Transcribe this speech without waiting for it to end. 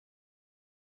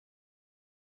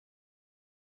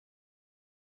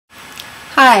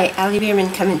Hi, Allie Bierman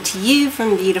coming to you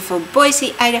from beautiful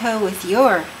Boise, Idaho with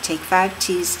your Take 5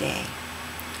 Tuesday.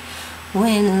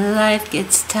 When life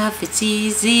gets tough, it's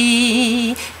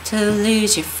easy to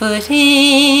lose your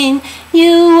footing.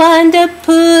 You wind up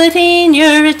putting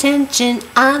your attention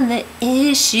on the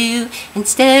issue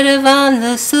instead of on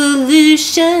the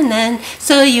solution, and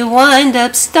so you wind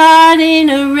up starting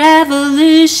a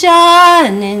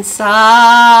revolution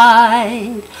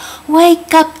inside.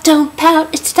 Wake up, don't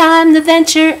pout, it's time to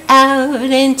venture out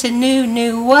into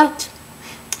new what?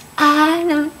 I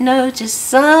don't know, just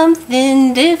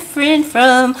something different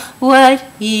from what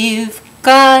you've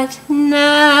got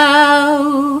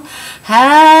now.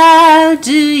 How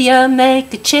do you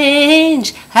make a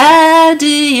change? How do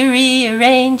you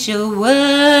rearrange your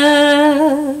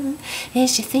world?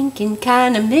 Is your thinking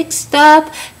kind of mixed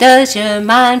up? Does your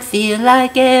mind feel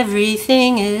like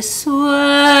everything is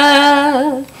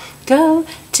swirled? Go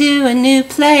to a new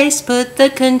place, put the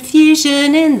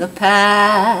confusion in the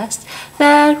past.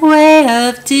 That way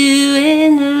of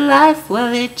doing life,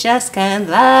 well, it just can't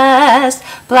last.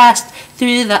 Blast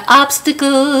through the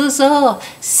obstacles or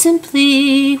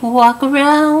simply walk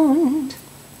around.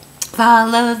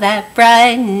 Follow that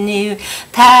bright new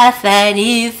path that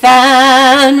you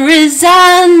found.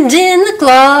 Resound in the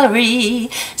glory,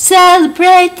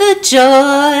 celebrate the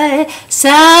joy.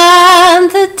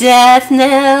 Sound the death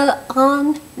knell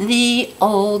on the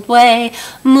old way.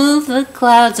 Move the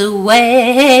clouds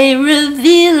away,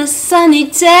 reveal a sunny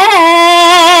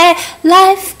day.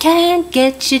 Life can't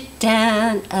get you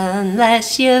down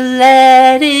unless you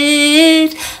let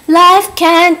it. Life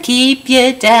can't keep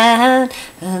you down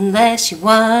unless you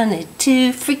wanted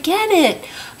to. Forget it,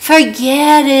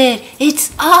 forget it,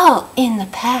 it's all in the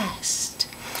past.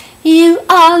 You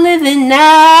are living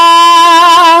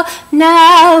now,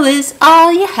 now is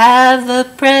all you have, the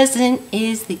present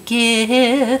is the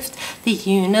gift, the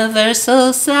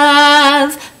universal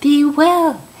salve. Be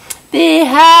well, be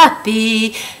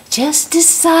happy, just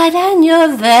decide and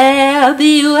you're there.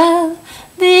 Be well,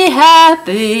 be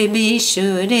happy, be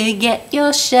sure to get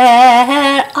your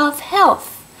share of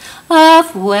health,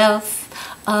 of wealth,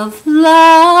 of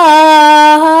love.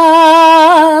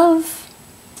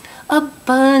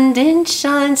 Abundance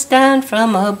shines down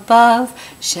from above,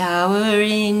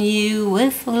 showering you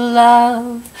with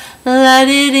love. Let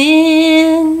it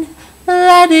in,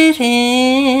 let it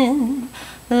in,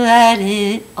 let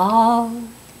it all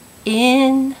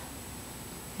in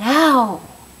now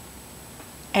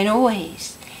and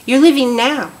always. You're living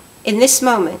now, in this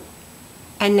moment,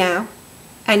 and now,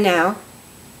 and now,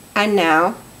 and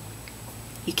now.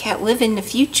 You can't live in the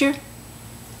future.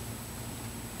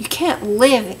 You can't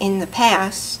live in the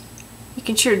past. You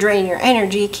can sure drain your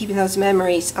energy keeping those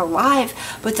memories alive,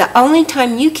 but the only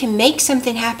time you can make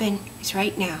something happen is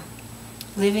right now,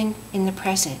 living in the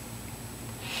present.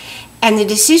 And the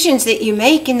decisions that you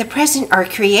make in the present are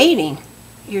creating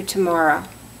your tomorrow,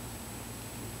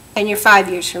 and your 5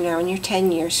 years from now, and your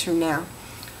 10 years from now.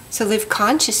 So live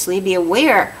consciously, be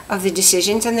aware of the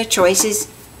decisions and the choices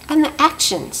and the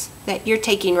actions that you're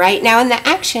taking right now, and the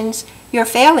actions you're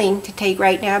failing to take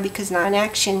right now, because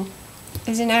non-action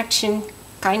is an action,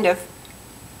 kind of.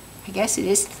 I guess it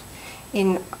is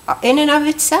in and of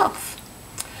itself.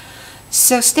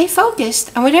 So stay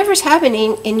focused on whatever's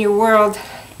happening in your world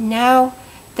now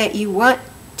that you want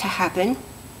to happen.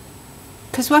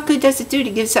 Because what good does it do to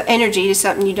give some energy to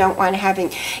something you don't want to happen?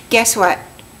 Guess what?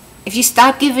 If you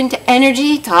stop giving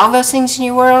energy to all those things in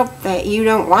your world that you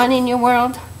don't want in your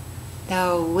world,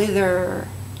 they'll wither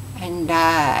and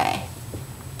die.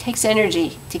 It takes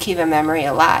energy to keep a memory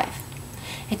alive.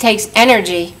 It takes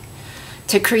energy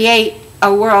to create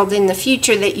a world in the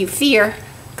future that you fear,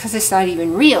 because it's not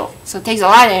even real. So it takes a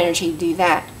lot of energy to do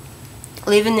that.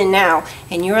 Live in the now,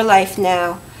 and your life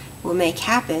now will make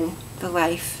happen the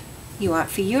life you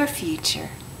want for your future.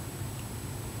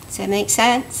 Does that make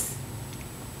sense?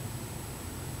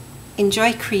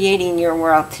 Enjoy creating your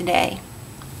world today,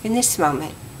 in this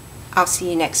moment. I'll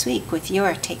see you next week with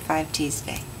your Take 5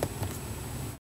 Tuesday.